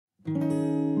The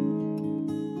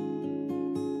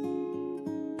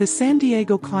San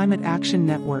Diego Climate Action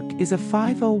Network is a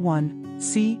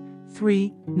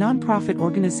 501(c)(3) nonprofit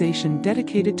organization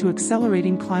dedicated to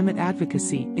accelerating climate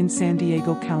advocacy in San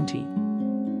Diego County.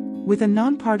 With a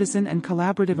nonpartisan and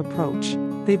collaborative approach,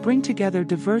 they bring together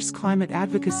diverse climate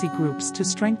advocacy groups to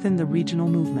strengthen the regional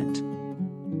movement.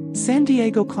 San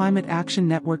Diego Climate Action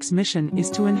Network's mission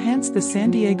is to enhance the San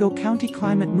Diego County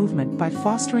climate movement by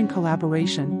fostering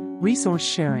collaboration, resource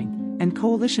sharing, and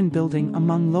coalition building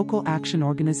among local action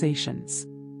organizations.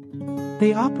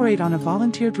 They operate on a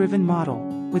volunteer-driven model,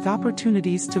 with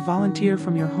opportunities to volunteer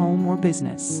from your home or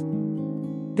business.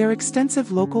 Their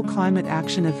extensive local climate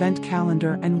action event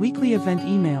calendar and weekly event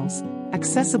emails,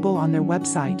 accessible on their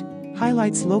website,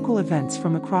 highlights local events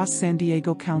from across San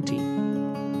Diego County.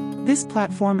 This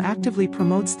platform actively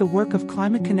promotes the work of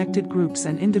climate-connected groups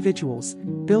and individuals,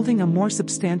 building a more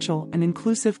substantial and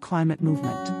inclusive climate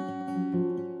movement.